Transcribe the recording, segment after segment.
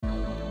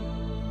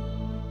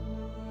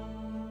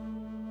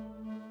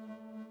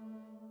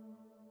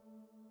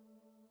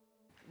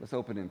Let's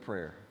open in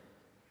prayer.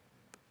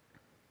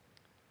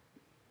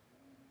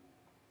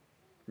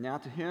 Now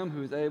to him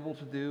who is able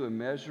to do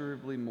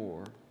immeasurably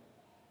more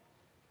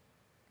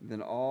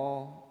than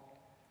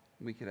all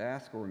we could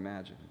ask or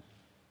imagine,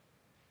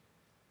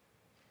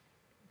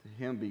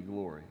 to him be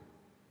glory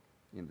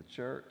in the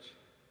church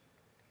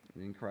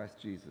and in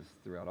Christ Jesus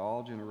throughout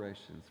all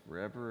generations,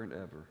 forever and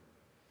ever.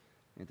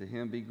 And to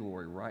him be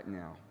glory right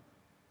now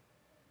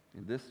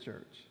in this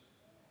church.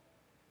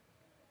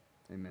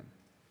 Amen.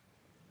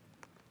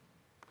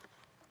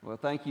 Well,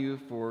 thank you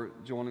for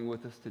joining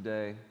with us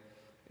today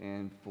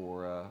and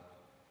for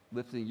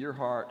lifting your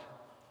heart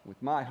with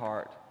my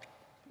heart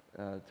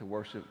to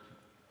worship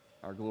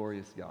our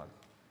glorious God.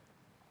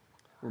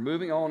 We're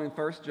moving on in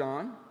 1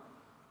 John,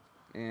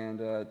 and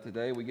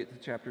today we get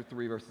to chapter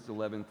 3, verses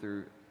 11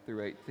 through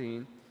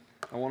 18.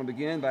 I want to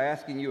begin by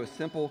asking you a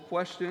simple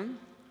question.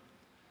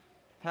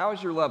 How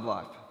is your love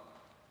life?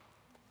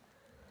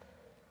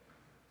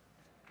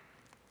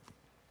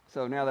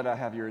 So now that I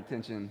have your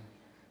attention,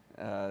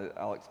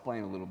 I'll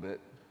explain a little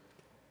bit.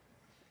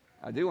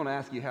 I do want to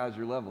ask you, how's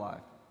your love life?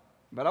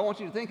 But I want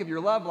you to think of your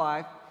love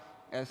life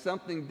as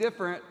something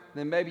different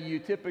than maybe you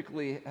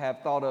typically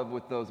have thought of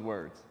with those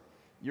words.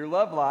 Your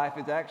love life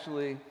is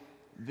actually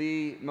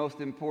the most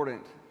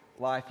important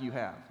life you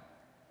have.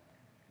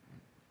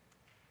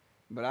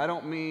 But I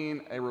don't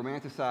mean a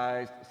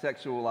romanticized,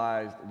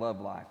 sexualized love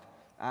life.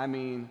 I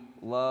mean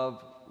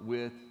love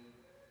with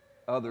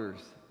others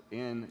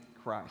in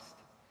Christ.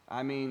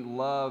 I mean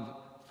love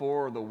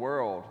for the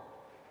world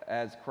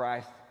as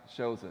Christ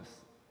shows us.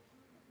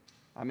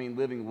 I mean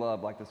living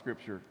love like the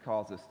Scripture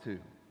calls us to.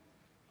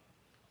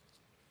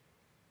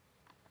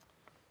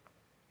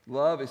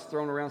 Love is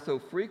thrown around so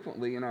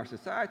frequently in our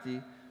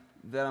society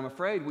that I'm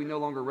afraid we no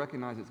longer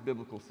recognize its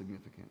biblical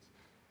significance.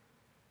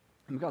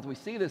 And because we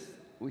see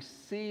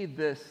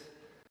this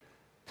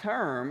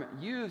term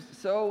used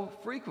so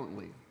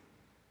frequently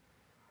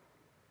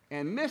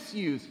and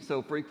misused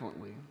so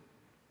frequently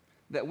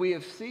that we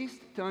have ceased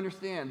to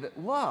understand that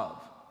love,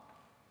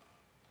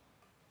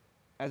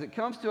 as it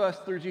comes to us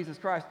through Jesus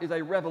Christ, is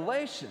a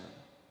revelation.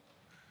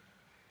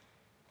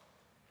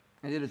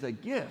 And it is a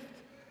gift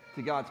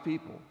to God's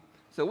people.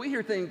 So we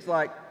hear things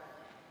like,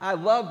 I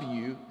love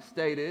you,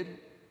 stated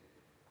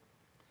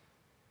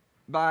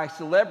by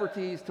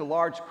celebrities to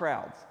large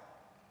crowds.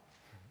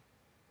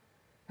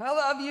 I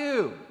love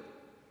you.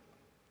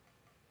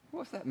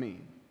 What's that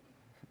mean?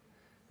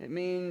 It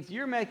means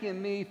you're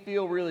making me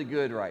feel really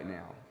good right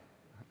now.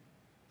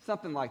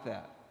 Something like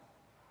that.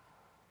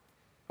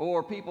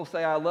 Or people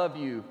say I love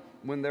you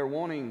when they're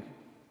wanting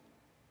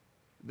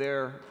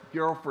their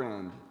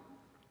girlfriend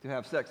to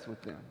have sex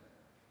with them.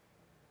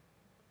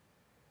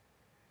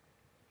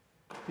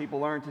 People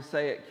learn to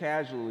say it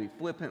casually,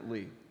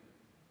 flippantly.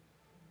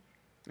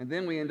 And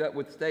then we end up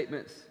with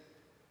statements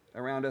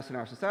around us in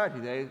our society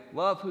today,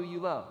 love who you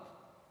love.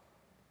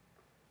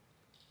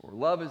 Or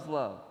love is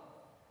love.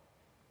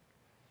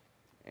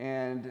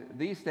 And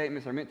these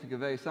statements are meant to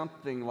convey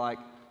something like,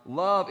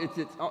 love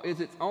is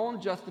its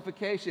own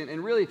justification.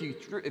 And really,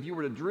 if you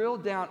were to drill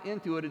down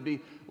into it, it'd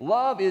be,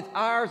 love is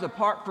ours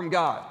apart from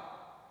God.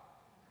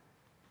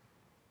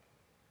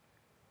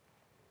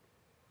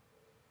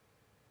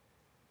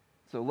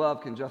 So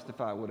love can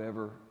justify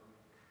whatever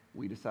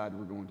we decide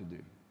we're going to do.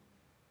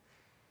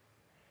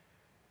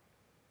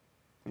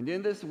 And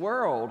in this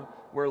world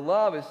where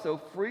love is so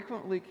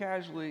frequently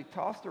casually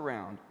tossed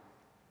around,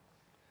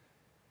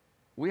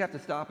 we have to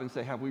stop and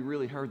say, have we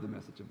really heard the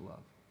message of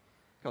love?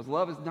 Because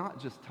love is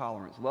not just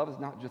tolerance. Love is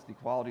not just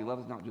equality. Love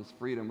is not just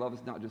freedom. Love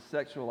is not just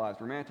sexualized,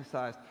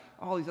 romanticized,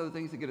 all these other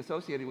things that get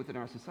associated with in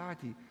our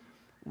society.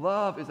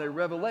 Love is a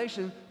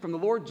revelation from the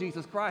Lord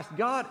Jesus Christ.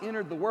 God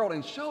entered the world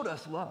and showed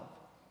us love.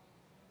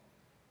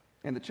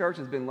 And the church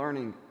has been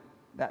learning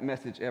that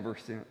message ever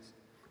since.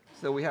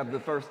 So we have the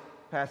first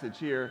passage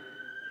here.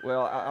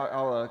 Well,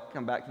 I'll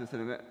come back to this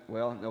in a minute.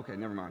 Well, okay,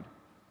 never mind.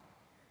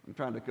 I'm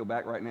trying to go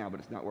back right now, but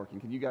it's not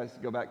working. Can you guys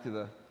go back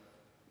to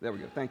there we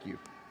go. Thank you.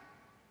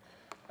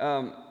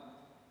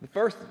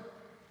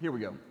 Here we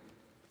go.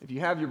 If you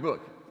have your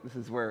book, this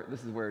is where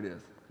it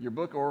is. Your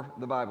book or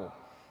the Bible.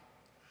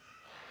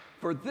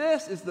 For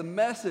this is the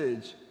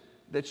message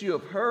that you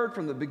have heard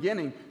from the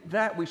beginning,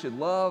 that we should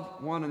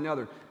love one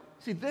another.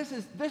 See, this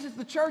is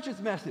the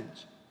church's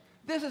message.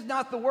 This is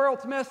not the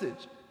world's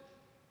message.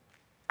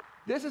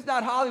 This is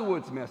not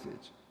Hollywood's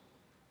message.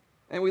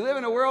 And we live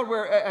in a world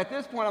where, at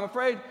this point, I'm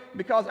afraid,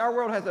 because our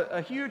world has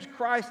a huge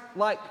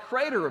Christ-like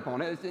crater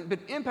upon it, it's been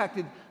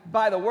impacted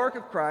by the work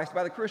of Christ,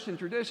 by the Christian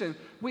tradition,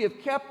 we have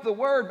kept the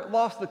word but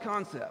lost the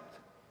concept.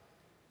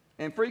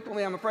 And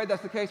frequently, I'm afraid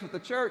that's the case with the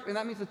church, and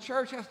that means the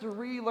church has to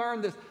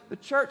relearn this. The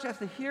church has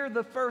to hear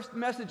the first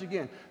message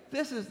again.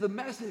 This is the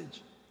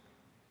message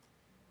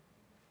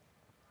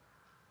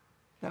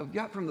that we've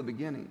got from the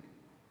beginning.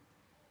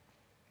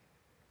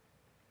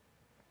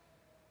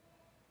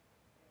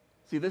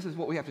 See, this is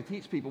what we have to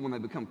teach people when they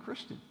become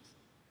Christians.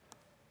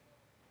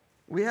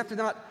 We have to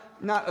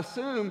not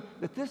assume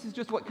that this is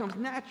just what comes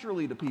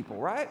naturally to people,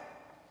 right?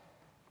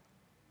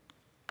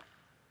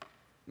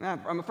 And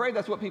I'm afraid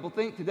that's what people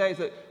think today is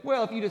that,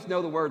 well, if you just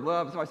know the word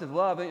love, somebody says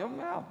love, then,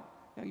 well,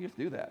 yeah, you just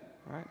do that,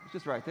 right? It's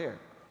just right there.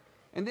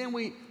 And then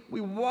we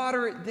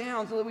water it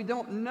down so that we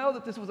don't know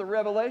that this was a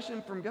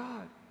revelation from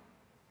God.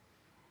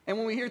 And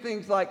when we hear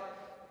things like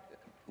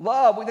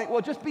love, we think,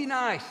 well, just be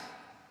nice.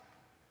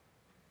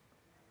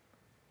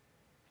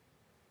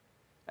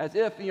 As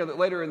if, that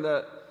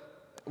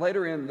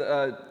later in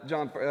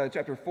John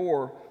chapter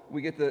 4,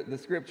 we get the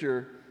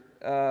scripture,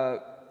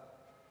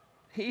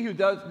 he who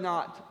does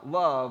not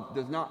love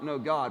does not know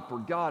God, for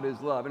God is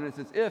love. And it's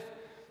as if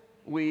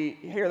we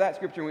hear that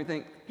scripture and we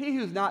think, he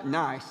who's not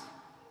nice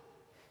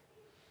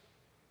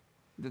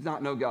does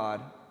not know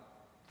God,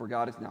 for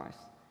God is nice.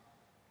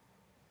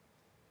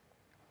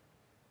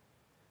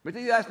 But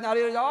see, that's not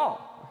it at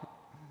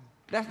all.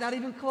 That's not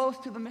even close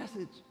to the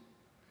message.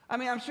 I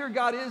mean, I'm sure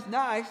God is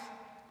nice.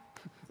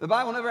 The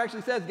Bible never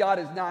actually says God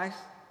is nice.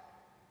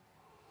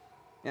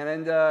 And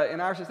in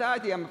our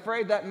society, I'm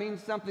afraid that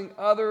means something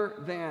other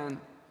than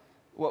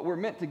what we're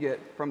meant to get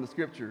from the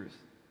Scriptures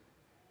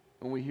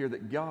when we hear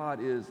that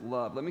God is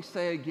love. Let me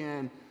say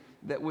again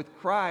that with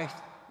Christ,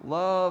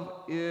 love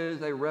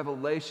is a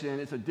revelation.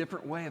 It's a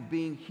different way of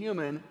being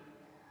human.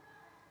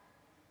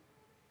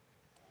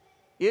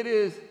 It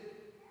is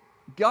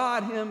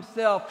God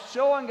himself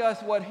showing us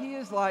what he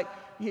is like.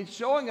 He's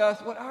showing us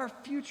what our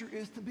future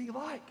is to be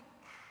like.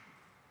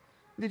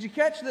 Did you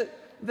catch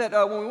that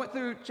when we went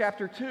through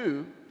chapter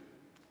 2,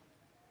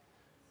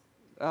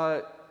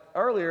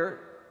 earlier,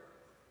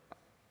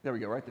 there we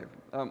go, right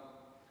there.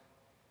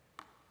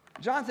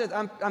 John says,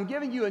 I'm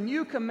giving you a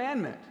new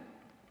commandment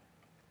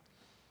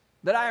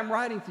that I am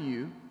writing to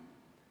you,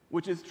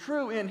 which is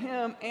true in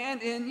him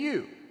and in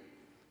you.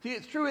 See,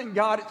 it's true in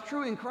God, it's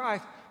true in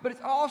Christ, but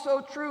it's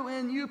also true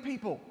in you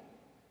people.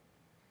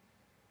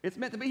 It's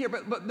meant to be here,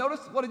 but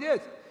notice what it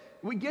is.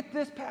 We get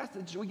this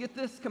passage, we get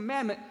this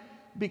commandment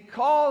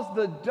because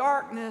the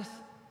darkness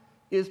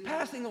is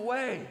passing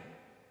away.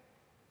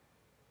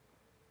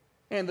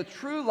 And the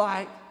true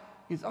light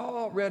is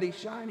already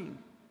shining.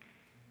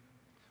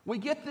 We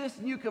get this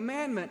new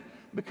commandment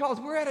because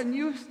we're at a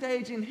new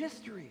stage in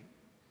history.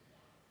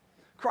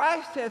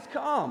 Christ has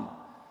come,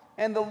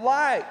 and the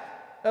light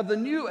of the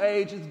new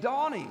age is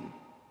dawning.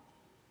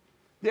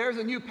 There's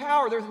a new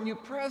power, there's a new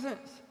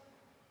presence,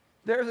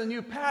 there's a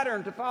new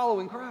pattern to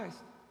follow in Christ.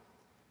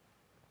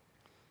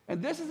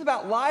 And this is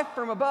about life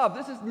from above.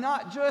 This is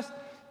not just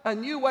a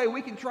new way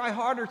we can try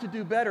harder to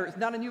do better. It's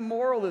not a new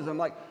moralism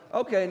like,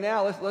 okay,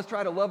 now let's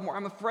try to love more.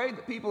 I'm afraid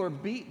that people are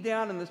beat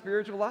down in the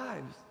spiritual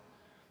lives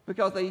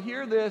because they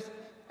hear this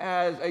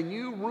as a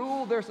new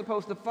rule they're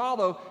supposed to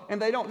follow,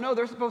 and they don't know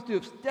they're supposed to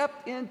have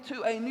stepped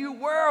into a new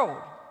world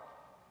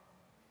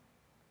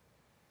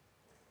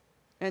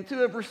and to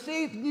have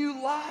received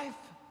new life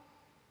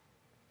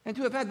and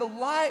to have had the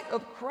light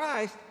of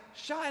Christ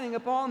shining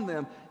upon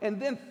them.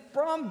 And then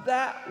from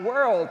that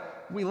world,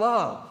 we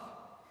love.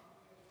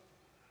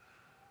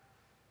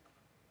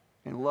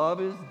 And love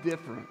is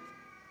different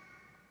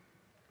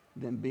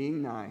than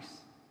being nice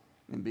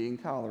and being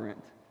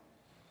tolerant.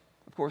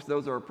 Of course,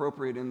 those are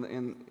appropriate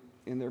in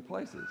their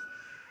places.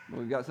 But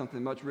we've got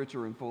something much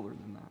richer and fuller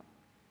than that.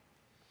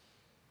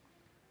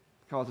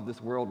 Because of this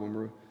world,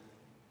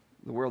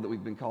 the world that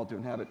we've been called to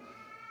inhabit.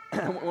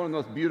 One of the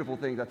most beautiful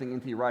things I think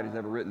N.T. Wright has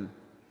ever written,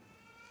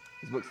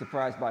 his book,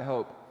 Surprised by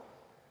Hope.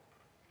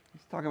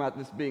 He's talking about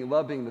this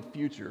love being the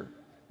future.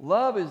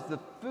 Love is the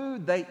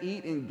food they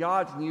eat in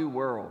God's new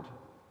world.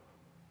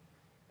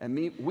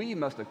 And we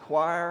must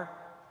acquire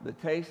the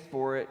taste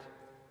for it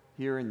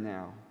here and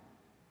now.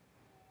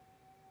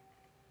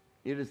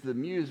 It is the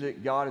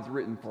music God has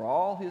written for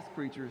all his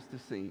creatures to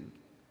sing.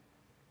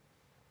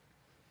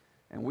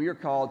 And we are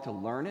called to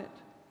learn it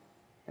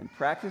and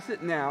practice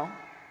it now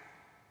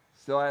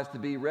so as to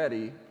be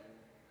ready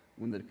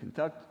when the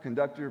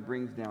conductor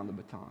brings down the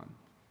baton.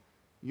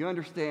 You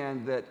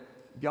understand that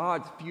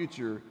God's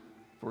future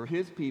for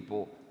his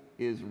people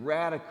is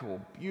radical,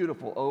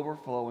 beautiful,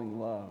 overflowing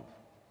love.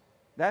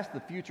 That's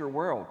the future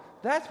world.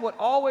 That's what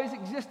always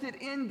existed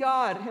in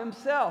God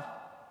himself.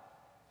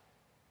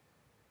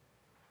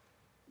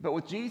 But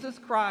with Jesus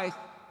Christ,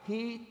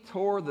 he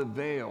tore the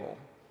veil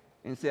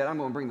and said, I'm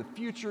going to bring the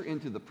future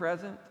into the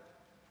present.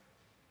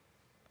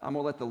 I'm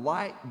going to let the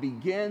light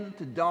begin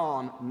to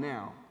dawn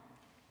now.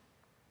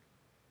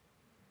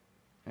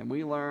 And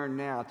we learn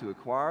now to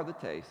acquire the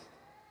taste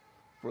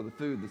for the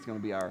food that's going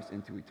to be ours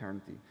into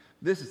eternity.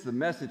 This is the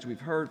message we've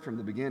heard from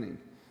the beginning.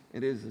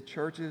 It is the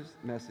church's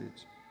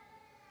message.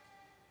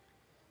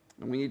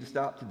 And we need to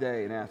stop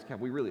today and ask, have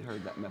we really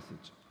heard that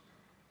message?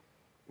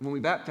 When we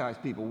baptize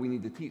people, we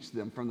need to teach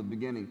them from the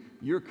beginning,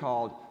 you're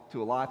called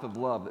to a life of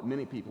love that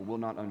many people will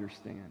not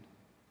understand.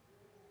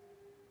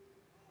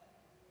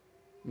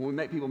 When we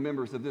make people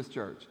members of this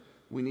church,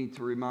 we need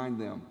to remind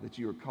them that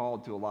you are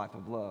called to a life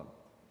of love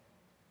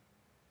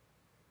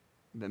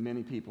that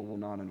many people will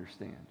not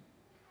understand.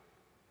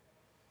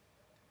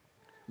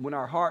 When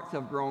our hearts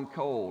have grown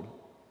cold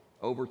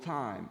over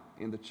time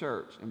in the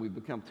church and we've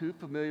become too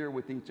familiar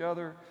with each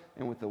other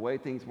and with the way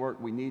things work,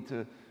 we need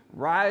to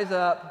rise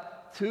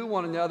up to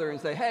one another and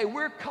say, hey,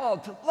 we're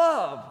called to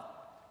love.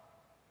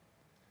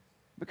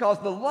 Because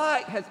the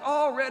light has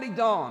already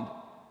dawned,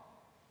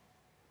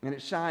 and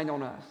it shined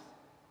on us.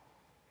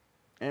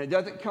 And it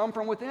doesn't come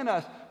from within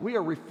us. We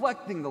are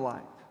reflecting the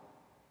light.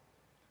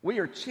 We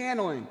are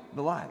channeling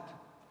the light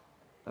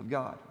of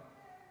God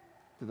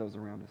to those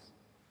around us.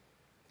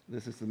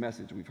 This is the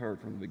message we've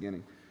heard from the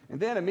beginning. And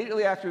then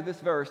immediately after this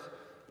verse,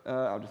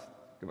 I'll just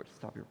go back to the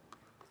top here.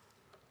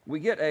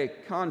 We get a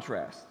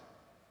contrast.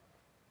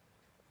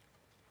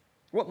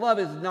 What love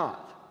is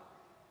not.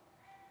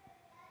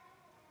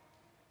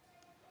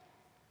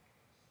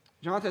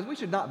 John says we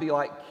should not be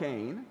like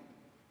Cain.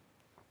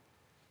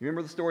 You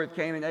remember the story of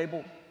Cain and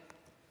Abel?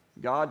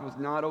 God was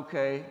not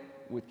okay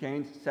with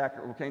Cain's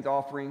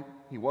offering.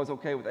 He was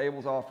okay with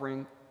Abel's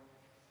offering.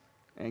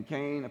 And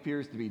Cain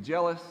appears to be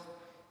jealous,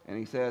 and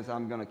he says,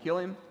 I'm going to kill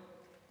him.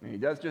 And he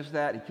does just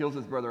that. He kills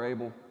his brother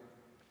Abel.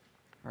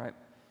 All right?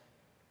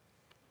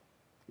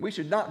 We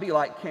should not be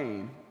like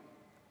Cain,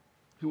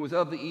 who was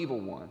of the evil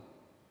one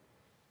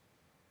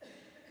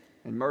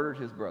and murdered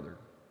his brother.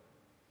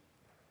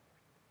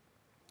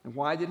 And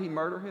why did he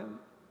murder him?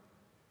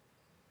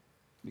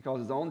 Because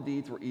his own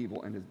deeds were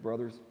evil and his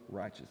brother's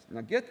righteous.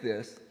 Now get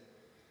this.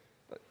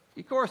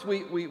 Of course,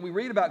 we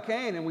read about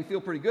Cain and we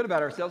feel pretty good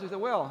about ourselves. We say,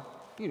 well,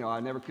 I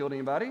never killed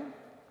anybody.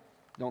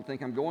 Don't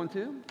think I'm going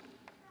to.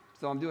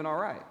 So I'm doing all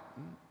right.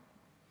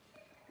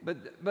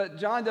 But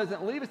John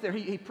doesn't leave us there.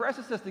 He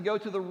presses us to go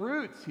to the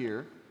roots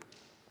here.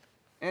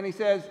 And he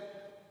says,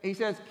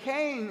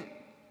 Cain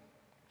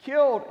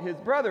killed his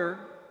brother.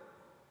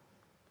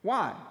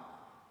 Why?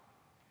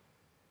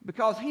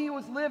 Because he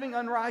was living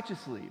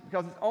unrighteously,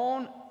 because his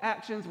own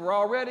actions were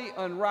already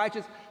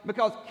unrighteous,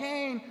 because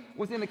Cain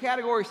was in a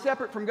category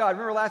separate from God.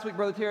 Remember last week,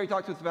 Brother Terry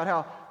talked to us about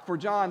how for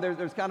John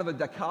there's kind of a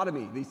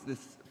dichotomy, this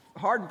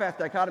hard and fast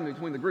dichotomy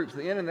between the groups,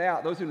 the in and the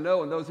out, those who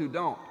know and those who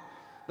don't,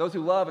 those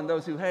who love and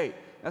those who hate.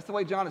 That's the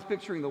way John is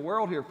picturing the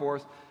world here for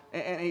us.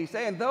 And he's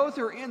saying those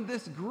who are in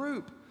this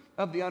group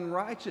of the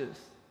unrighteous,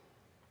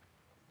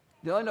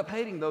 they'll end up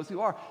hating those who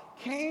are.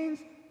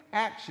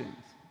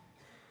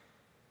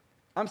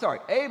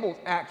 Abel's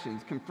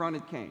actions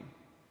confronted Cain.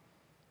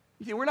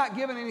 You see, we're not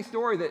given any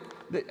story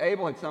that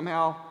Abel had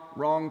somehow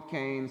wronged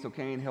Cain, so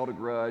Cain held a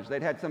grudge.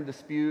 They'd had some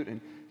dispute and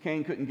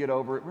Cain couldn't get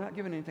over it. We're not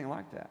given anything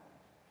like that.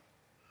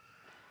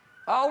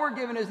 All we're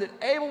given is that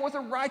Abel was a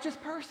righteous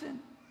person.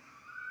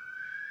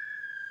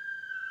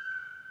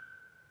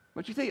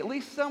 But you see, at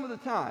least some of the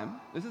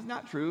time, this is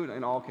not true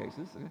in all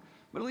cases,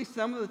 but at least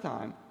some of the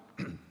time,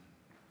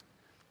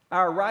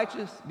 our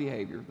righteous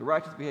behavior, the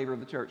righteous behavior of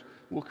the church,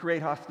 will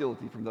create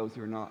hostility from those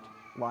who are not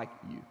like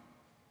you.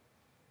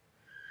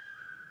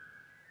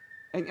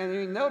 And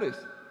you notice,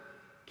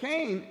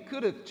 Cain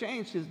could have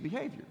changed his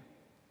behavior.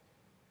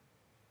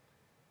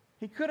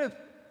 He could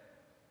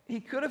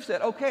have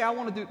said, okay, I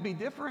want to be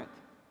different.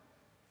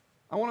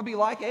 I want to be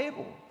like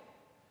Abel.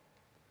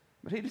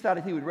 But he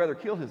decided he would rather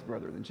kill his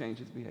brother than change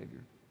his behavior.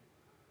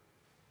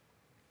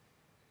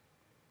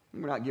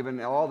 We're not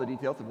given all the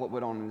details of what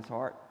went on in his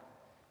heart.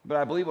 But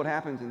I believe what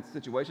happens in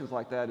situations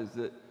like that is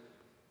that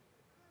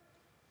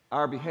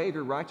our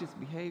behavior, righteous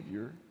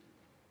behavior,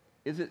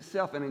 is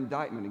itself an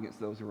indictment against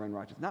those who are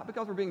unrighteous. Not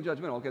because we're being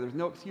judgmental. Okay, there's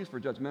no excuse for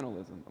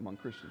judgmentalism among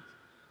Christians.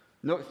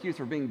 No excuse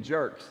for being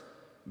jerks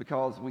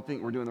because we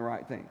think we're doing the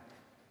right thing.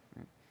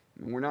 Right?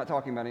 And we're not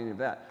talking about any of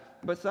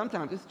that. But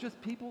sometimes it's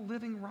just people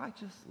living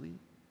righteously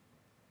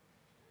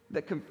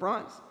that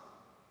confronts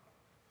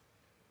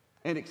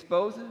and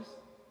exposes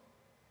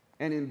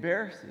and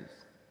embarrasses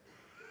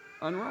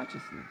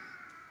unrighteousness.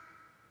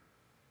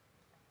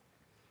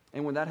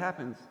 And when that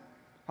happens,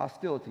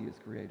 hostility is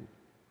created.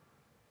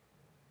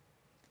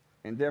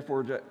 And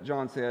therefore,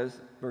 John says,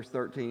 verse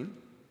 13,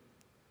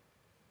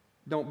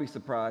 don't be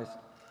surprised,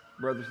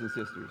 brothers and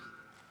sisters,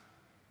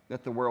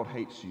 that the world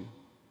hates you.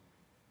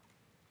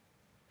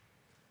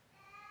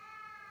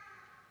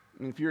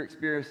 And if you're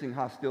experiencing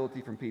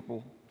hostility from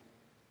people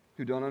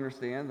who don't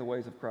understand the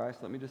ways of Christ,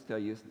 let me just tell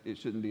you, it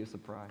shouldn't be a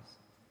surprise.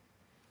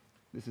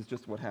 This is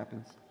just what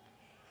happens.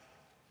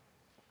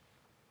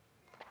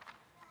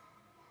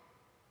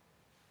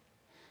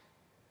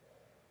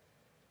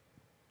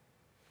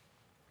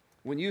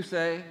 When you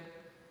say,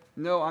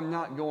 no, I'm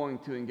not going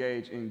to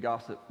engage in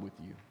gossip with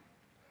you.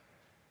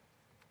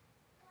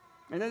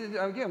 And then,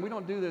 again, we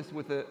don't do this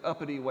with an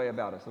uppity way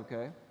about us,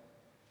 okay?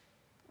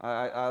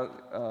 I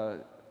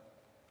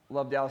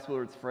love Dallas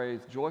Willard's phrase,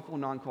 joyful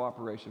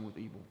non-cooperation with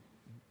evil.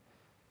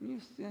 You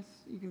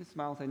can just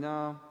smile and say,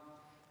 no,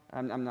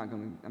 I'm not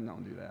going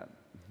to do that.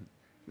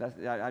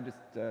 I just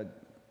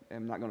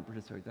am not going to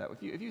participate in that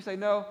with you. If you say,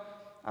 no,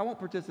 I won't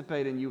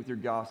participate in you with your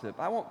gossip.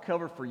 I won't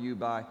cover for you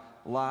by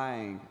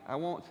lying. I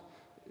won't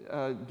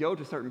go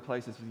to certain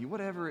places with you,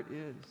 whatever it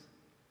is.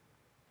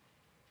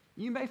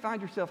 You may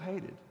find yourself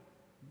hated,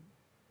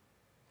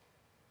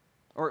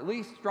 or at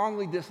least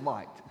strongly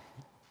disliked.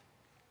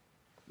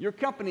 Your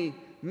company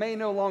may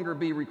no longer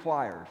be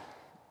required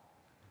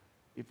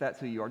if that's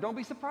who you are. Don't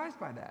be surprised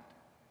by that,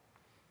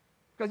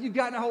 because you've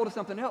gotten a hold of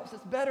something else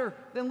that's better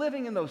than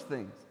living in those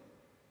things.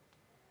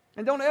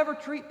 And don't ever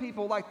treat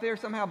people like they're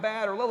somehow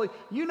bad or lowly.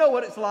 You know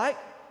what it's like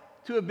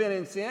to have been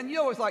in sin. You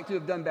know what it's like to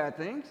have done bad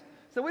things.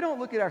 So we don't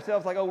look at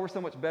ourselves like, oh, we're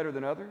so much better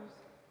than others.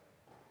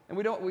 And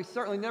we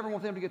certainly never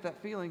want them to get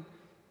that feeling.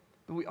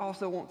 But we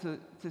also want to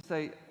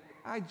say,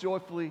 I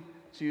joyfully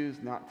choose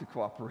not to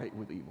cooperate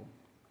with evil.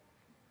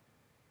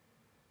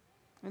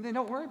 And then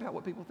don't worry about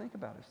what people think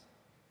about us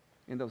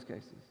in those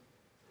cases.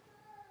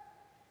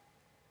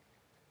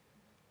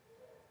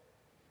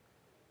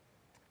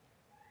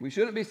 We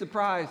shouldn't be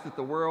surprised that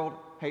the world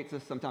hates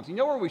us sometimes. You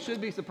know where we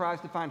should be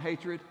surprised to find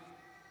hatred?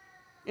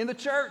 In the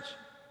church.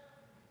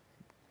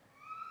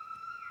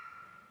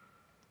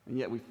 And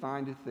yet we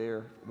find it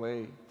there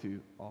way too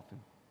often.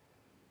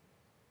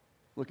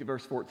 Look at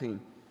verse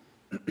 14.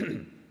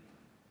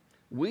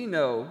 We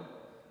know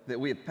that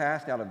we have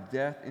passed out of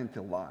death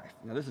into life.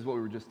 Now, this is what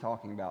we were just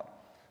talking about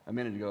a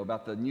minute ago,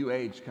 about the new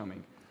age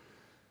coming.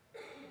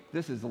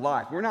 This is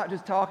life. We're not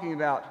just talking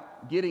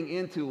about getting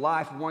into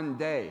life one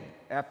day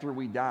after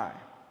we die.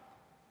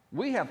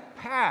 We have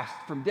passed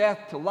from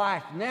death to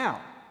life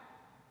now.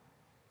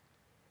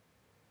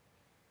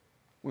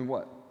 When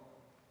what?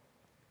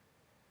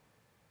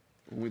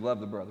 When we love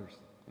the brothers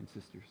and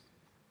sisters.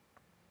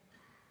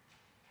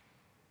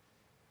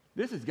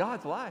 This is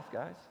God's life,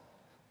 guys.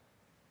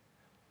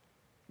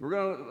 We're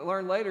going to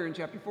learn later in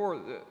chapter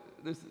 4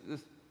 this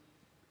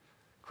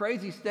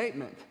crazy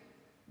statement.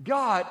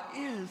 God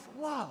is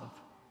love.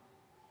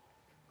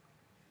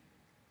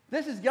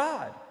 This is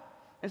God.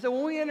 And so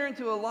when we enter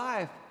into a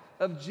life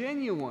of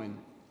genuine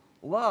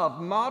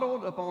love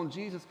modeled upon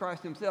Jesus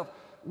Christ himself,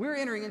 we're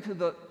entering into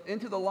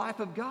the life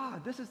of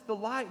God. This is the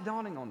light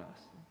dawning on us.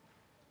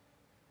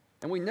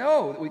 And we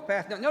know that we've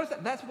passed. Now, notice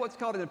that's what's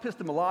called an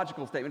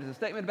epistemological statement. It's a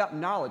statement about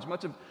knowledge.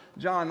 Much of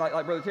John, like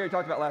Brother Terry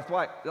talked about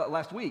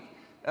last week,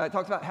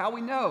 talks about how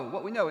we know,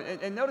 what we know.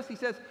 And notice he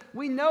says,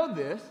 we know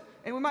this,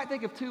 and we might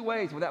think of two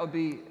ways where that would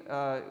be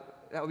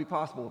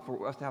possible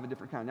for us to have a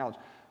different kind of knowledge.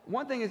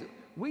 One thing is,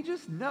 we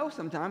just know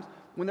sometimes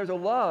when there's a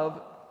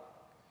love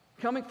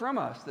coming from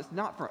us that's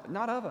not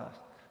of us,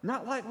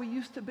 not like we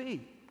used to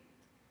be.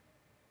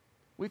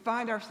 We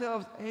find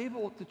ourselves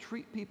able to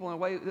treat people in a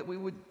way that we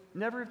would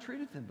never have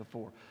treated them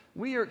before.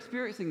 We are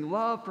experiencing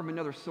love from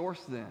another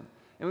source then.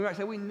 And we might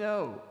say we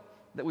know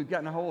that we've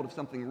gotten a hold of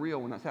something real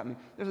when that's happening.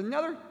 There's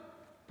another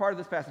part of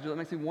this passage that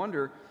makes me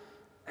wonder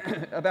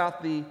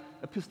about the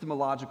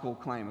epistemological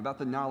claim, about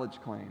the knowledge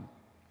claim.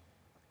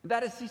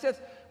 That is, he says,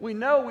 we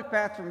know we've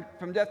passed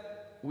from death.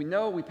 We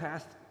know we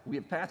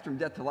have passed from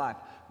death to life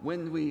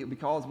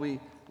because we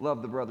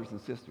love the brothers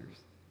and sisters.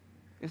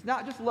 It's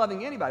not just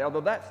loving anybody,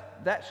 although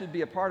that should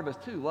be a part of us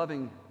too,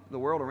 loving the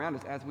world around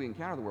us as we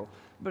encounter the world.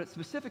 But it's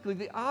specifically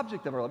the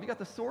object of our love. You got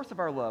the source of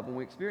our love when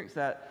we experience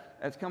that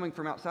as coming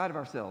from outside of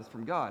ourselves,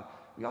 from God.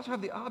 We also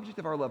have the object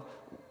of our love.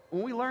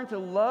 When we learn to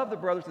love the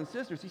brothers and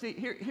sisters, you see,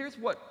 here's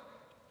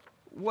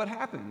what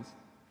happens.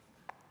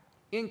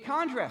 In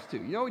contrast to,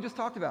 we just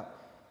talked about,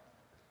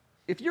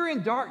 if you're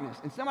in darkness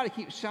and somebody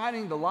keeps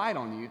shining the light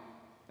on you,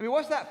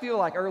 what's that feel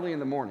like early in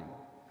the morning?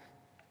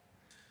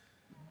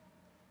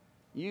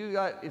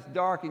 It's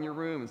dark in your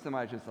room and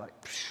somebody's just like,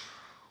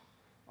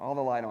 all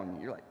the light on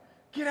you. You're like,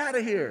 get out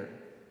of here.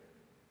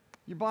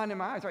 You're blinding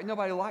my eyes, right?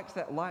 Nobody likes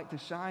that light to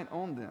shine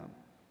on them.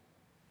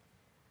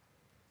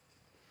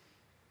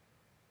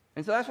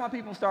 And so that's why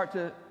people start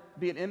to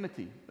be at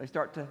enmity. They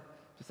start to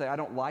say, I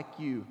don't like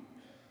you.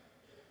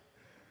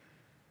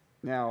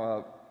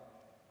 Now,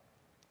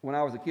 when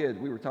I was a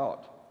kid, we were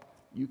taught,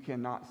 you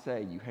cannot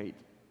say you hate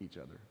each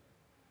other.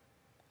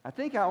 I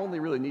think I only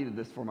really needed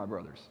this for my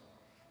brothers.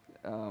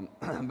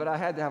 But I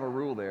had to have a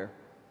rule there.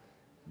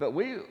 But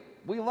we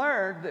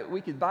learned that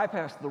we could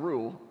bypass the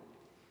rule.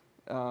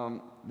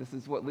 This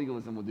is what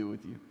legalism will do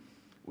with you.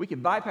 We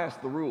could bypass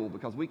the rule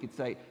because we could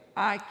say,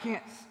 I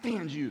can't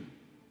stand you.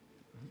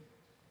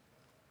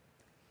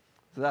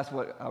 So that's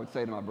what I would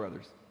say to my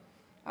brothers.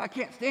 I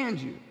can't stand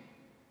you.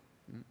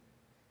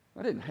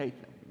 I didn't hate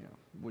them.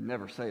 Would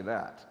never say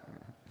that.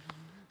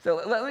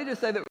 So let me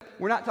just say that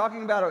we're not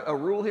talking about a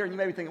rule here, and you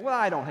may be thinking, well,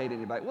 I don't hate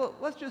anybody. Well,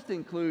 let's just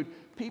include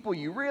people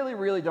you really,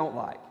 really don't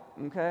like,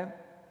 okay?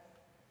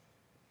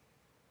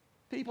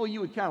 People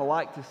you would kind of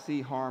like to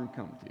see harm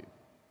come to.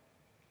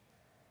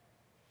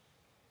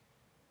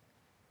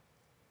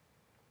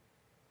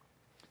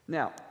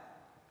 Now,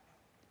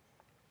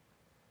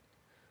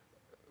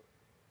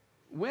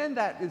 when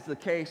that is the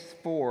case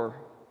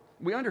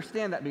we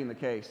understand that being the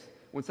case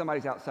when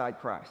somebody's outside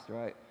Christ,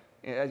 right?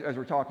 As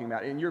we're talking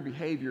about, and your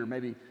behavior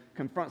maybe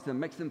confronts them,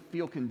 makes them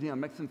feel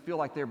condemned, makes them feel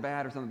like they're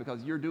bad or something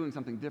because you're doing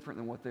something different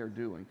than what they're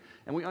doing.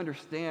 And we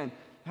understand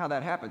how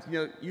that happens.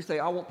 You say,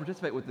 I won't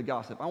participate with the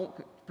gossip. I won't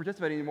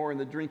participate anymore in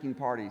the drinking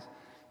parties.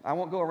 I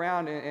won't go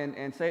around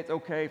and say it's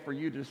okay for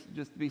you to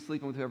just be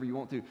sleeping with whoever you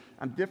want to.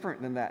 I'm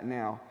different than that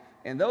now.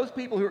 And those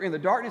people who are in the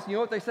darkness, you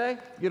know what they say?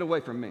 Get away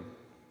from me.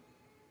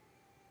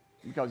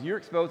 Because you're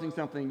exposing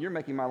something, you're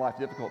making my life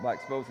difficult by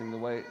exposing the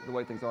way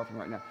things are from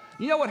right now.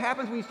 You know what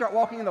happens when you start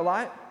walking in the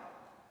light?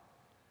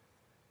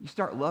 You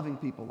start loving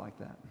people like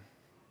that.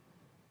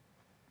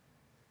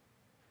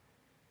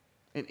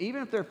 And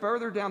even if they're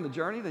further down the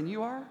journey than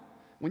you are,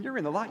 when you're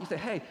in the light, you say,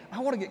 hey, I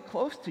want to get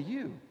close to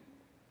you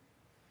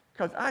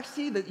because I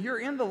see that you're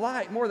in the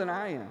light more than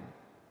I am.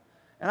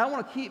 And I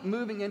want to keep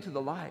moving into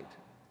the light.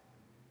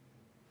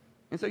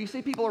 And so you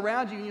see people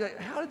around you and you're like,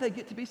 how did they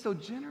get to be so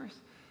generous?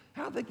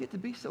 How did they get to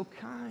be so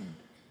kind?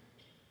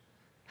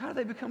 How did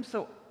they become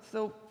so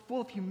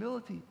full of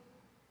humility?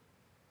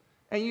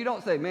 And you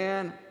don't say,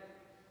 man,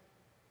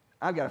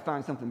 I've got to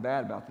find something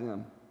bad about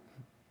them.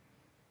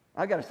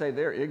 I've got to say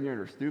they're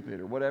ignorant or stupid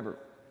or whatever.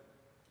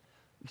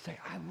 You say,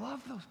 I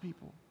love those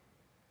people.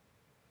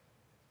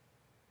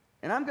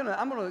 And I'm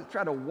gonna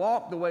try to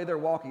walk the way they're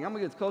walking. I'm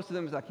going to get as close to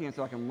them as I can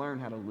so I can learn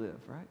how to live,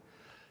 right?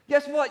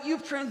 Guess what?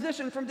 You've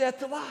transitioned from death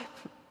to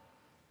life.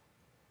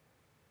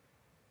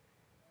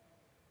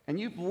 And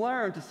you've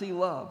learned to see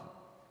love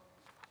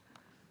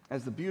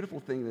as the beautiful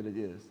thing that it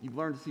is. You've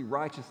learned to see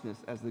righteousness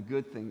as the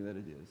good thing that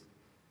it is.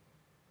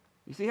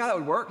 You see how that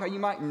would work? How you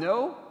might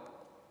know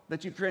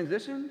that you've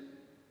transitioned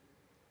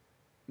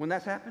when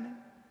that's happening?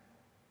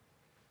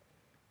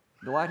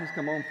 The light has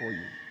come on for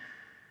you.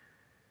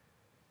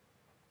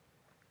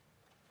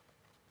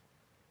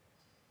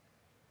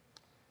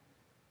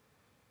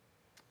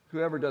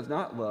 Whoever does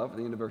not love, at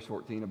the end of verse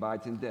 14,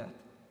 abides in death.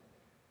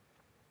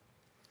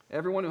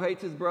 Everyone who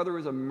hates his brother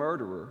is a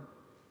murderer,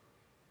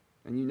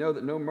 and you know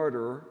that no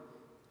murderer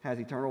has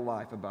eternal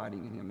life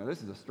abiding in him. Now,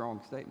 this is a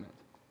strong statement.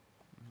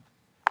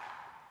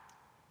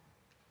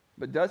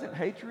 But doesn't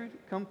hatred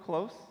come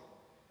close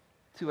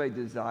to a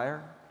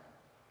desire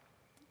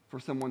for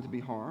someone to be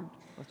harmed?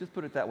 Let's just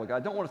put it that way. I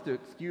don't want us to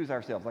excuse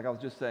ourselves. Like I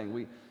was just saying,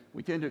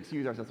 we tend to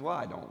excuse ourselves. Well,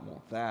 I don't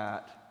want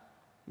that.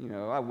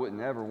 I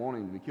wouldn't ever want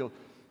him to be killed.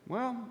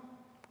 Well,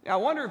 I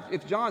wonder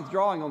if John's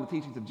drawing on the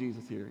teachings of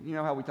Jesus here. You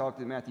know how we talked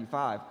in Matthew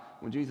 5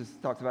 when Jesus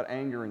talks about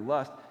anger and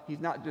lust. He's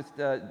not just,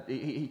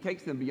 he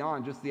takes them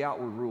beyond just the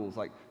outward rules,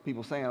 like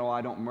people saying, oh,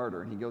 I don't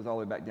murder. And he goes all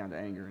the way back down to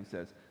anger and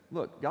says,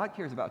 look, God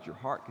cares about your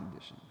heart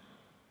condition.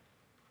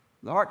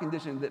 The heart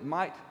condition that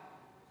might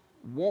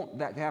want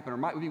that to happen or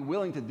might be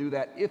willing to do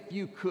that if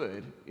you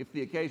could, if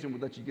the occasion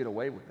would let you get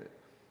away with it.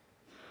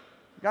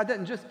 God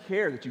doesn't just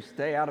care that you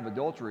stay out of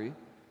adultery.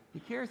 He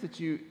cares that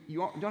you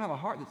don't have a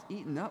heart that's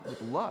eaten up with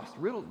lust,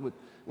 riddled with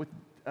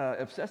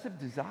obsessive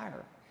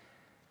desire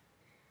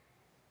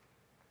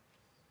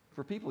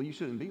for people you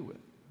shouldn't be with.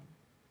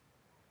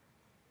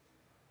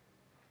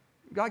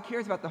 God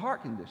cares about the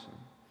heart condition.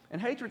 And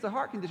hatred's a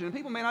heart condition, and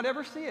people may not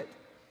ever see it.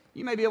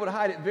 You may be able to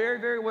hide it very,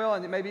 very well,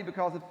 and it may be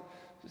because of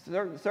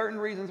certain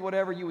reasons,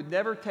 whatever. You would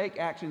never take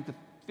action to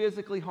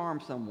physically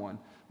harm someone,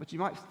 but you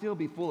might still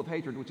be full of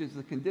hatred, which is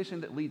the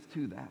condition that leads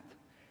to that.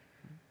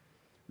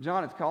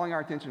 John is calling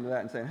our attention to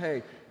that and saying,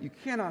 hey, you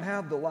cannot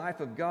have the life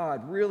of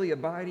God really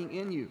abiding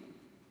in you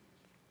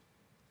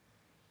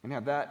and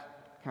have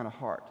that kind of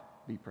heart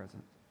be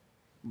present.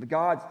 The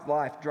God's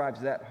life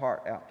drives that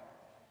heart out.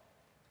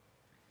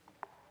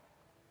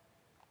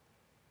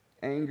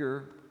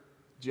 Anger,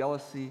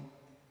 jealousy,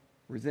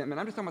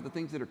 resentment. I'm just talking about the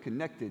things that are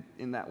connected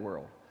in that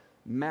world.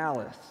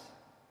 Malice,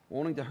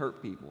 wanting to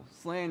hurt people,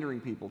 slandering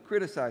people,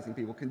 criticizing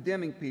people,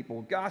 condemning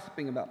people,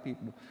 gossiping about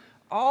people.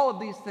 All of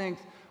these things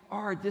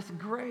are a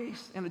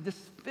disgrace and a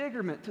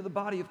disfigurement to the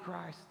body of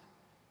Christ.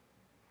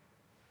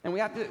 And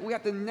we have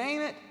to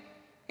name it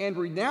and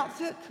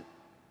renounce it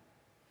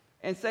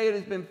and say it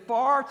has been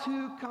far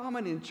too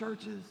common in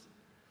churches.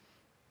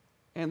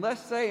 And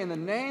let's say in the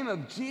name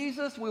of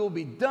Jesus, we will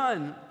be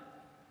done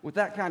with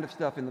that kind of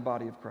stuff in the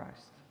body of Christ.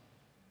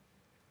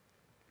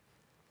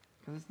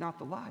 Because it's not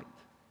the light.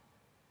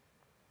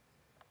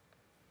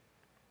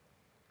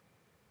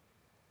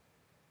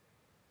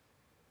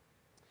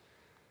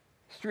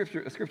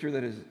 A scripture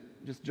that has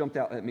just jumped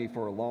out at me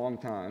for a long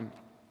time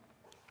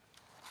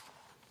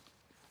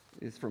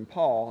is from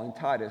Paul in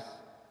Titus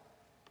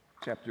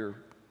chapter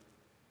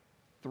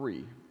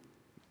 3.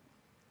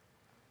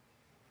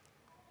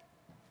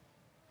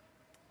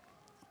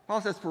 Paul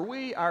says, for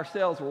we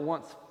ourselves were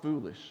once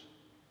foolish.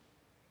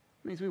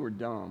 It means we were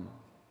dumb.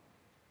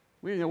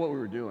 We didn't know what we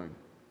were doing.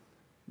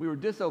 We were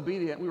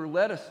disobedient. We were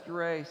led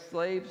astray,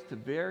 slaves to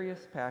various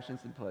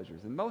passions and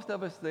pleasures. And most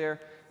of us there,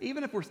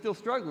 even if we're still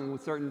struggling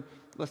with certain,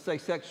 let's say,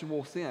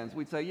 sexual sins,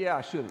 we'd say, yeah,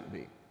 I shouldn't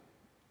be.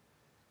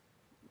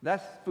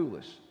 That's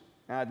foolish,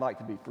 and I'd like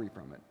to be free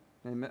from it.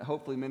 And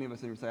hopefully many of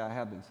us here say, I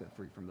have been set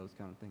free from those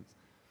kind of things.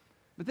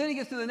 But then he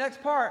gets to the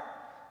next part,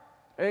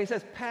 and he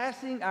says,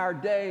 passing our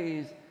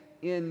days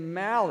in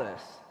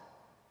malice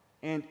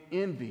and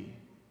envy,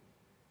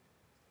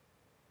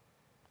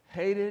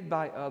 hated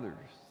by others,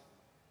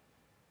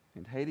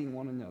 and hating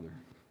one another.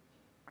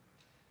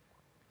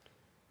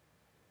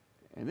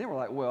 And then we're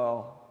like,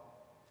 well,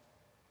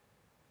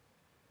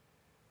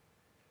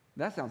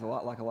 that sounds a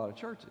lot like a lot of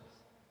churches.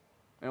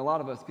 And a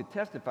lot of us could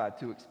testify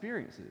to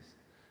experiences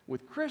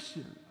with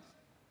Christians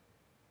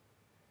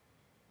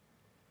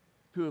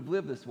who have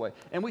lived this way.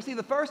 And we see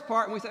the first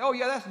part and we say, oh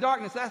yeah, that's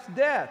darkness, that's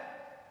death.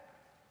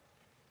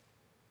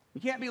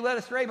 You can't be led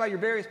astray by your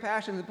various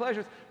passions and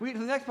pleasures. We get to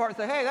the next part and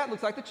say, hey, that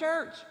looks like the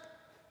church.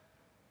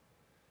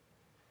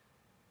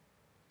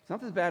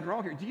 Something's bad and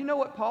wrong here. Do you know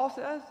what Paul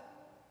says?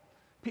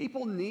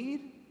 people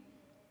need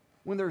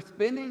when they're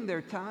spending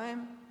their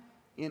time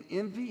in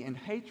envy and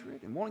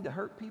hatred and wanting to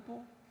hurt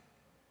people?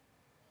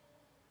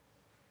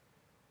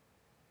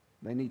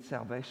 They need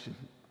salvation.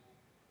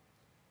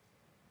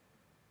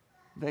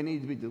 They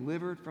need to be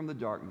delivered from the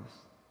darkness.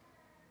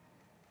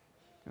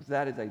 Because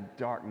that is a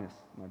darkness,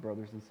 my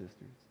brothers and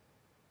sisters.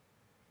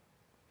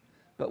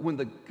 But when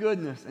the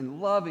goodness and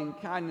loving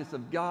kindness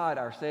of God,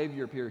 our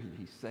Savior, appeared,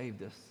 He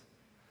saved us.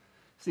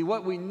 See,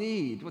 what we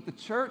need, what the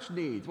church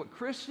needs, what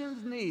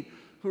Christians need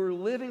who are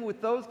living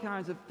with those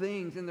kinds of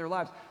things in their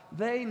lives,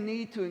 they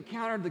need to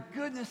encounter the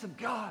goodness of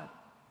God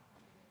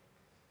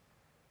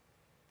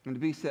and to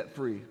be set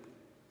free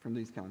from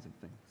these kinds of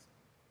things.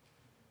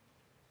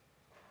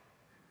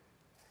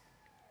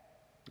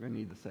 They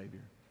need the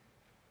Savior.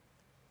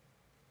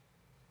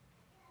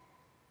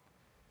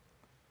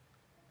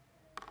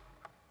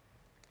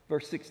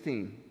 Verse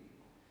 16.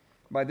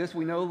 By this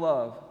we know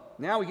love.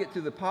 Now we get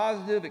to the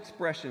positive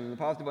expression, the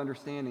positive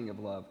understanding of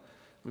love.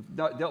 We've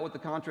dealt with the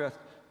contrast.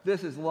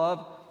 This is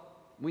love.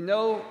 We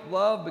know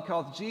love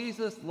because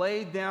Jesus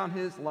laid down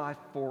His life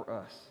for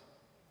us.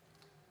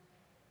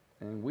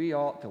 And we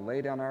ought to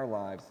lay down our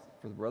lives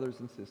for the brothers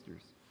and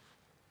sisters.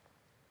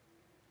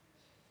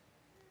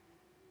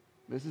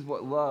 This is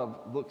what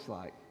love looks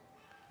like.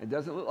 It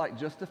doesn't look like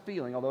just a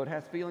feeling, although it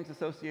has feelings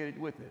associated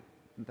with it.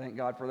 And thank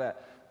God for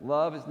that.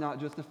 Love is not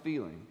just a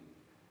feeling.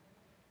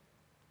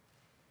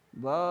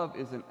 Love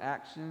is an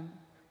action,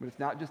 but it's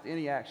not just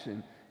any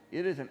action.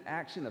 It is an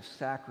action of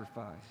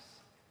sacrifice.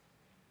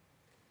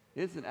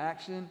 It's an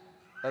action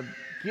of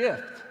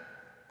gift.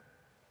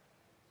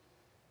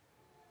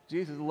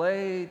 Jesus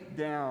laid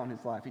down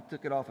His life. He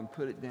took it off and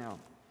put it down.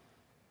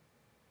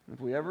 If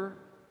we ever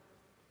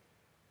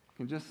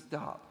can just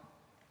stop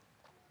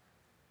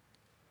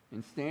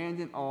and stand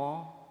in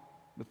awe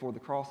before the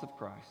cross of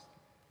Christ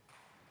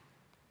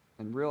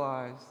and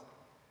realize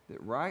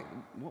that right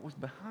what was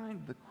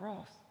behind the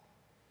cross,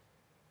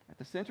 at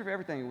the center of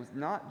everything, it was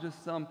not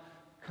just some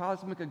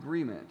cosmic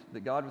agreement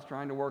that God was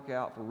trying to work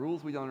out for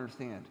rules we don't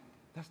understand.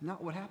 That's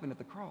not what happened at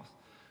the cross.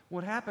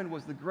 What happened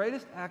was the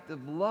greatest act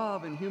of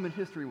love in human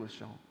history was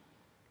shown.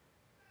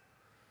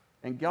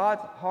 And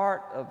God's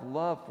heart of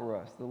love for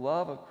us, the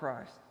love of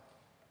Christ,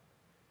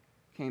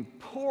 came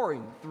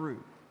pouring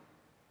through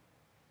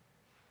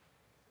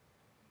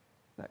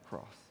that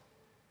cross.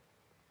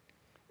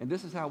 And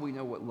this is how we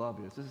know what love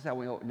is. This is how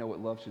we know what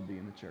love should be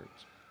in the church.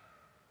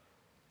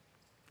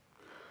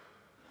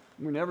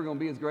 We're never going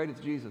to be as great as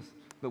Jesus,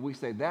 but we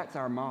say that's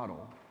our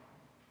model.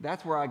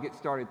 That's where I get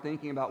started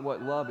thinking about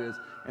what love is,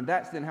 and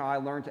that's then how I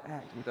learn to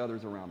act with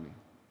others around me.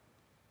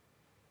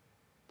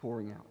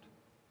 Pouring out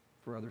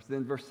for others.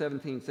 Then verse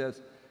 17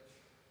 says,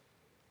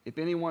 if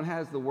anyone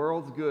has the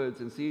world's goods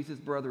and sees his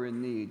brother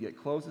in need, yet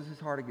closes his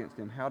heart against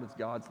him, how does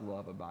God's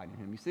love abide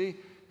in him? You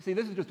see,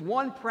 this is just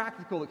one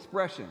practical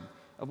expression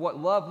of what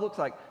love looks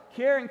like,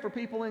 caring for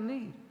people in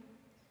need.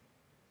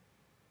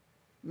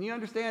 And you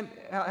understand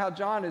how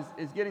John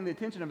is getting the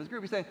attention of his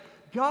group. He's saying,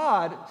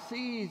 God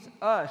sees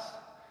us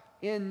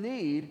in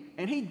need,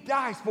 and He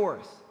dies for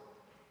us.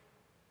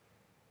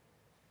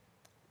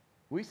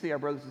 We see our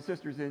brothers and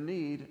sisters in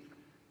need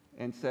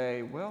and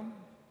say, well,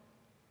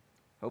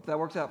 hope that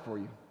works out for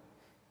you.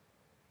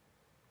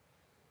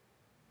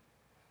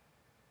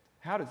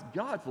 How does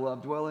God's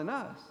love dwell in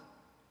us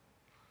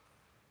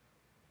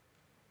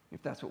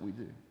if that's what we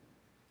do?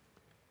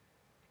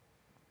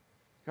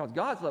 Because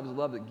God's love is a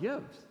love that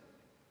gives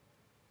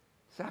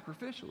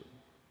sacrificially.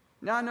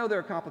 Now, I know there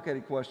are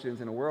complicated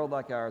questions in a world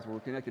like ours where we're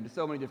connected to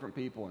so many different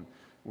people, and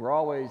we're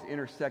always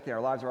intersecting,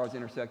 our lives are always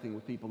intersecting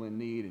with people in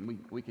need, and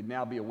we could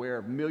now be aware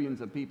of millions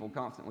of people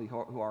constantly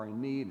who are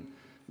in need, and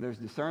there's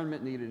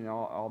discernment needed and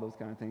all those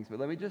kind of things. But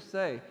let me just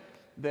say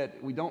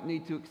that we don't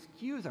need to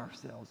excuse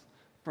ourselves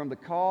from the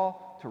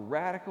call to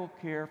radical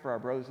care for our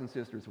brothers and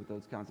sisters with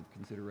those kinds of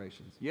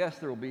considerations. Yes,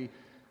 there will be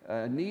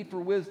a need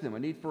for wisdom, a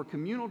need for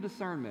communal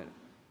discernment,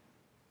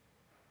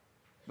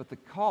 but the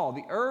call,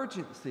 the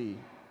urgency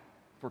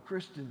for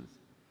Christians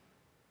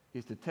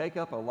is to take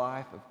up a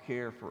life of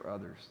care for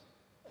others.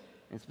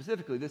 And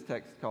specifically, this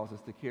text calls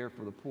us to care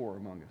for the poor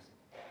among us.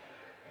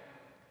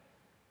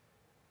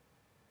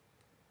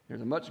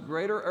 There's a much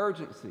greater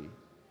urgency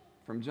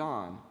from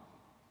John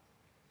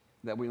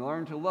that we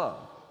learn to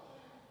love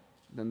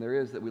than there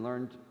is that we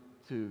learn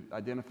to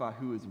identify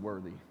who is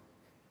worthy.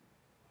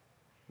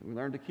 That we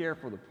learn to care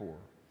for the poor,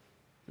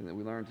 and that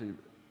we learn to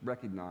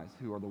recognize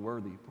who are the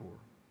worthy poor.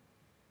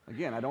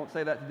 Again, I don't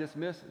say that to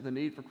dismiss the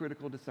need for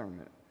critical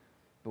discernment,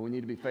 but we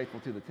need to be faithful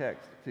to the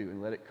text too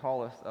and let it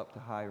call us up to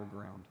higher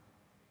ground.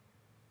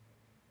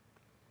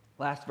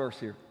 Last verse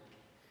here.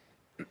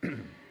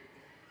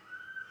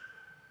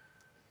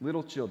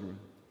 Little children.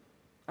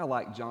 I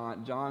like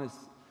John. John is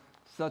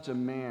such a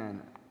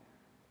man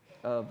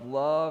of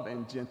love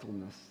and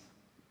gentleness.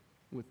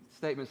 With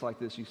statements like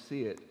this, you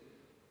see it.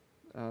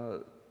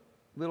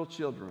 Little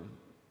children.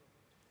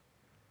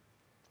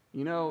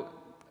 You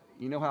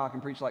know how I can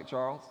preach like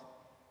Charles?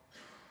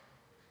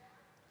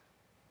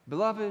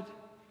 Beloved,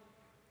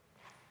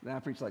 Then I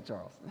preach like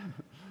Charles.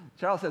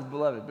 Charles says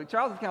beloved, but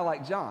Charles is kind of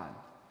like John.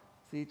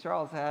 See,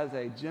 Charles has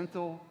a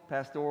gentle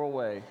pastoral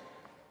way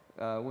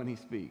when he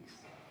speaks.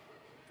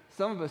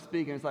 Some of us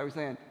speak and it's like we're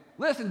saying,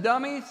 listen,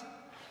 dummies.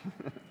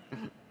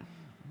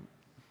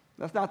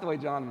 That's not the way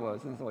John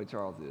was. That's the way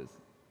Charles is.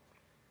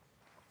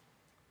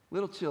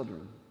 Little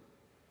children,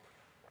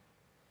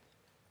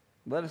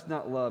 let us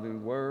not love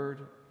in word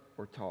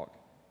or talk,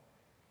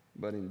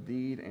 but in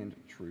deed and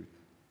truth.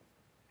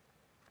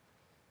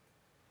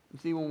 You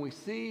see, when we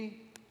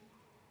see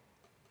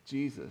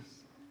Jesus,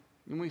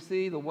 when we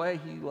see the way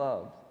he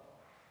loved,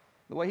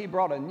 the way he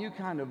brought a new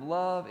kind of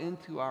love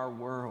into our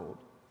world,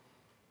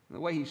 the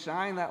way he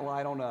shined that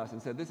light on us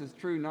and said, this is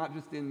true not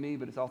just in me,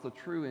 but it's also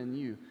true in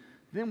you,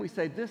 then we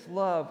say this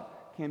love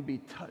can be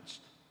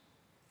touched.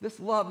 This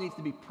love needs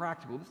to be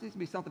practical. This needs to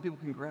be something people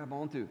can grab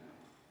onto.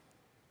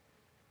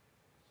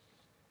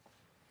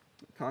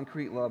 A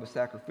concrete love, a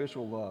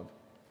sacrificial love,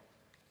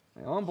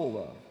 a humble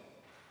love.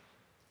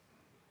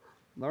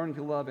 Learning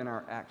to love in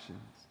our actions.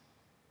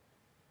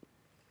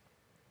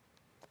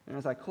 And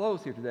as I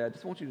close here today, I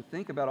just want you to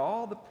think about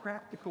all the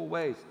practical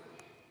ways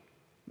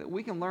that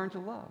we can learn to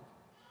love.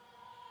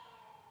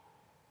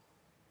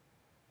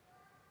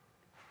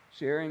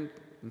 Sharing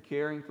and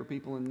caring for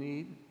people in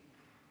need.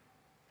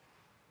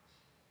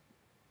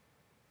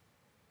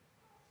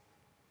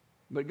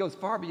 But it goes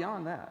far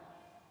beyond that.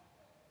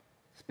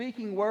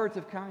 Speaking words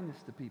of kindness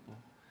to people.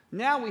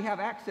 Now we have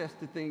access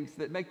to things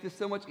that make this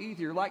so much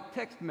easier, like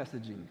text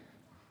messaging,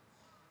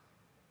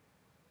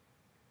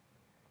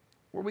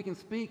 where we can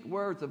speak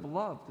words of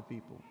love to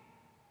people.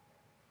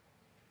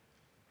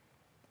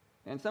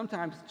 And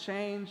sometimes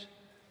change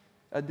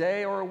a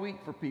day or a week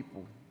for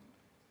people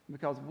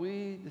because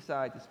we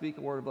decide to speak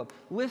a word of love.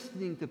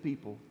 Listening to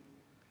people.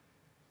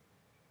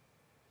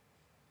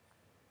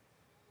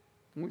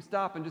 And we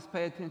stop and just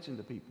pay attention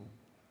to people.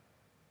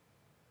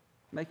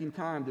 Making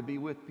time to be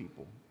with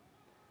people.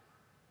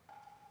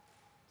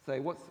 Say,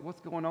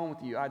 what's going on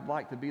with you? I'd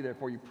like to be there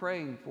for you.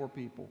 Praying for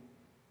people.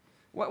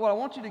 What I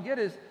want you to get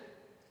is,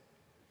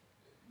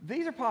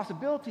 these are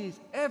possibilities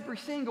every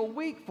single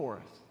week for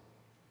us.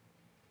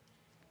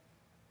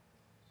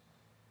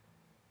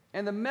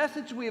 And the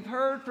message we have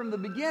heard from the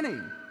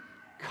beginning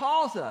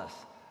calls us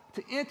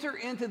to enter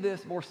into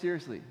this more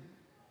seriously.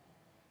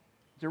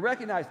 To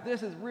recognize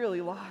this is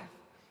really life.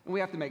 And we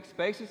have to make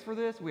spaces for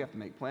this. We have to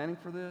make planning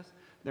for this.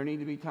 There need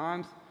to be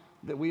times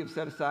that we have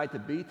set aside to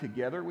be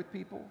together with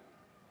people,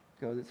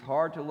 because it's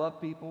hard to love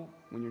people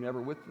when you're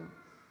never with them.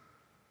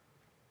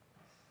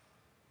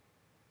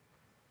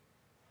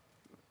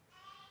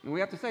 And we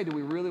have to say, do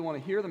we really want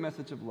to hear the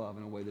message of love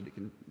in a way that it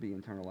can be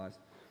internalized?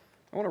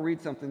 I want to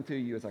read something to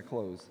you as I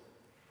close.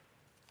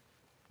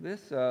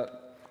 This,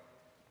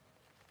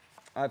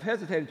 I've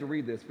hesitated to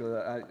read this because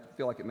I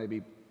feel like it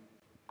may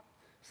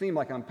seem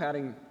like I'm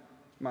patting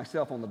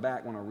myself on the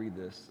back when I read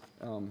this.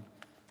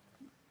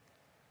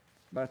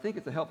 But I think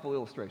it's a helpful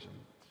illustration.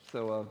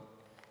 So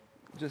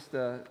just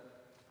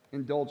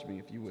indulge me,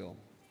 if you will.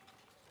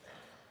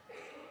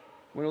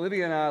 When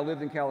Olivia and I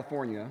lived in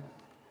California,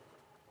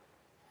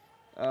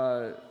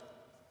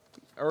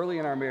 early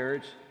in our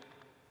marriage,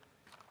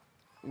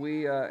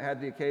 we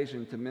had the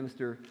occasion to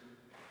minister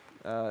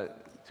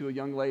to a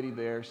young lady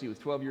there. She was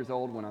 12 years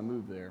old when I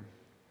moved there.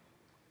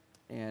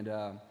 And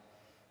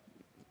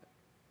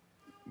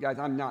guys,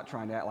 I'm not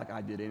trying to act like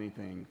I did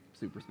anything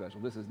super special.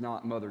 This is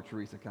not Mother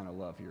Teresa kind of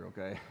love here,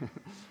 okay?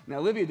 Now,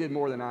 Olivia did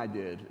more than I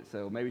did,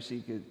 so maybe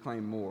she could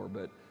claim more,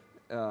 but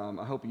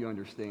I hope you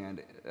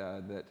understand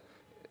that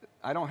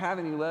I don't have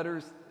any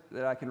letters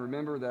that I can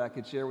remember that I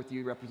could share with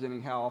you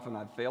representing how often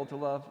I've failed to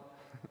love,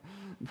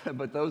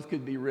 but those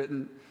could be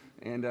written.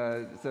 And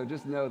so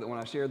just know that when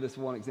I share this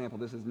one example,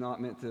 this is not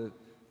meant to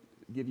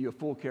give you a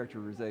full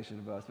characterization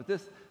of us. But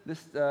this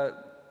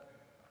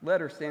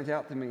letter stands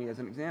out to me as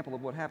an example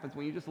of what happens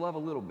when you just love a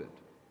little bit.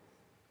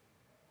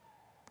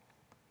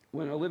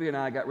 When Olivia and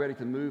I got ready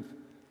to move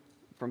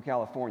from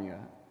California,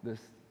 this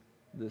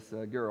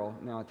girl,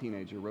 now a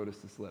teenager, wrote us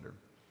this letter.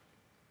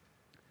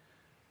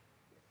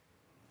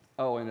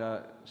 Oh,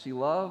 and she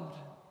loved,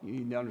 you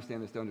need to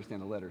understand this to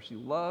understand the letter. She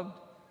loved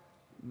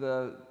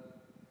the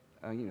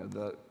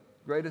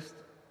greatest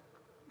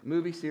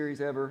movie series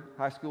ever,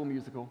 High School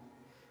Musical.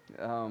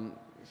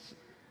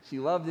 She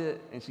loved it,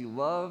 and she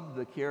loved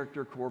the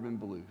character Corbin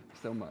Bleu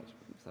so much.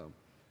 So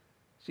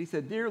she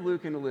said, "Dear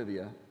Luke and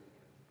Olivia,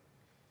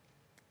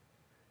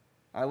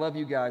 I love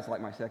you guys like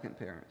my second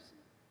parents.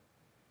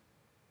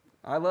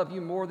 I love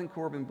you more than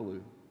Corbin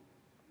Bleu.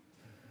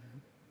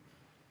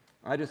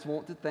 I just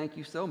want to thank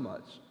you so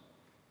much.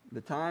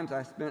 The times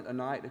I spent a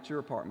night at your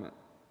apartment.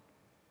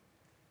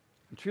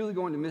 I'm truly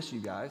going to miss you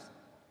guys.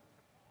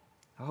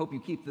 I hope you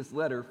keep this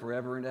letter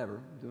forever and ever."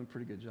 I'm doing a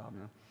pretty good job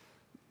now.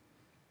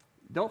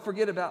 "Don't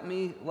forget about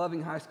me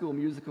loving High School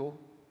Musical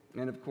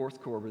and, of course,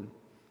 Corbin.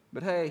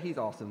 But hey, he's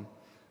awesome.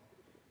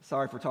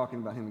 Sorry for talking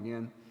about him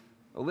again.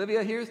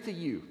 Olivia, here's to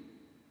you.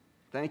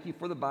 Thank you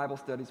for the Bible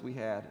studies we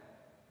had.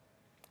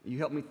 You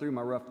helped me through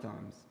my rough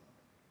times.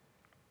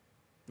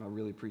 I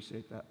really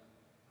appreciate that."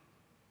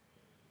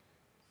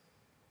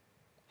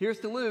 Here's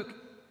to Luke.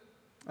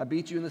 I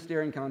beat you in the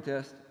staring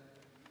contest.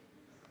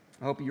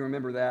 I hope you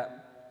remember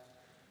that.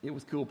 It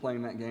was cool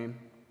playing that game.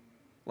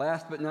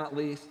 Last but not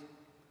least,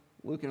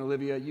 Luke and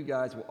Olivia, you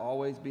guys will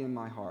always be in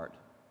my heart,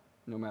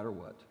 no matter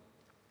what.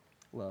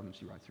 Love, and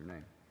she writes her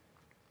name.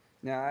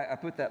 Now, I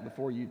put that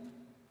before you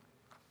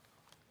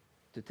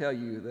to tell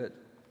you that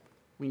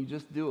when you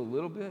just do a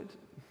little bit,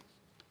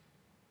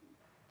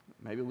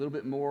 maybe a little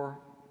bit more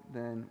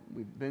than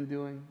we've been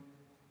doing,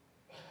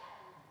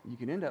 you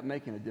can end up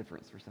making a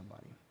difference for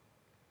somebody.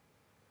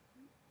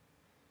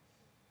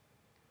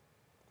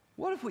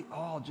 What if we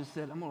all just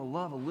said, I'm going to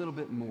love a little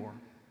bit more?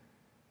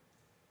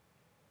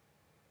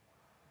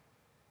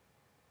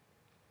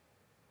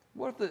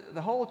 What if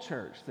the whole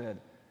church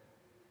said,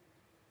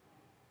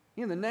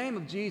 in the name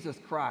of Jesus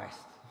Christ,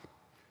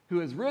 who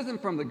has risen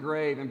from the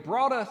grave and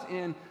brought us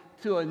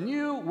into a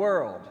new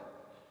world,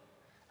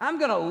 I'm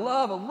going to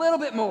love a little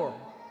bit more.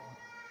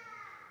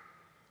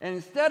 And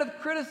instead of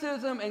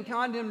criticism and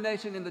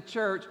condemnation in the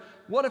church,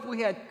 what if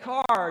we had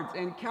cards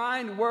and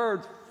kind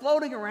words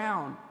floating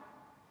around?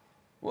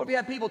 What if we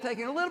had people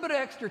taking a little bit of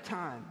extra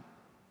time?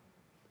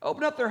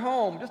 Open up their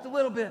home just a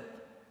little bit.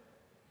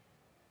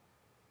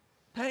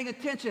 Paying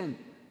attention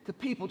to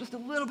people just a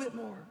little bit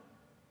more.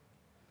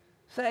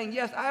 Saying,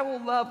 yes, I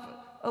will love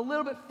a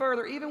little bit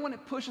further, even when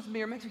it pushes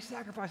me or makes me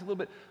sacrifice a little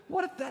bit.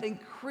 What if that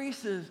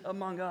increases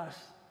among us?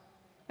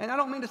 And I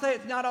don't mean to say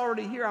it's not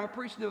already here. I'm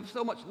appreciative of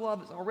so much love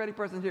that's already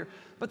present here.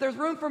 But there's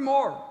room for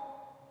more.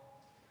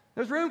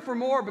 There's room for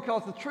more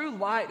because the true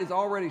light is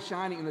already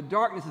shining and the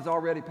darkness is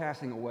already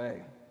passing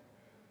away.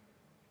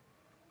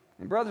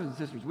 And brothers and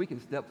sisters, we can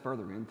step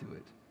further into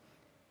it.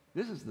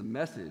 This is the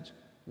message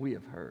we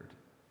have heard.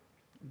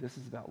 This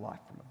is about life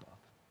from above.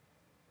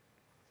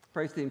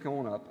 Praise team, come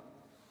on up.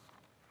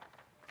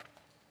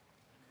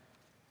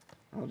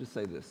 I'll just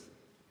say this.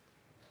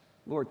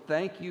 Lord,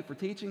 thank you for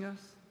teaching us.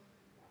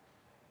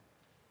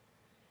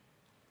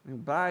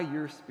 And by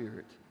your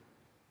Spirit,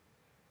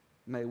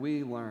 may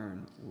we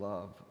learn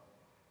love.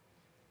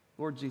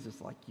 Lord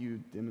Jesus, like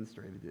you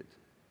demonstrated it.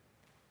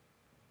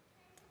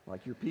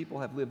 Like your people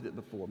have lived it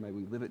before, may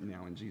we live it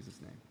now in Jesus'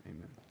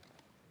 name.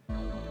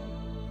 Amen.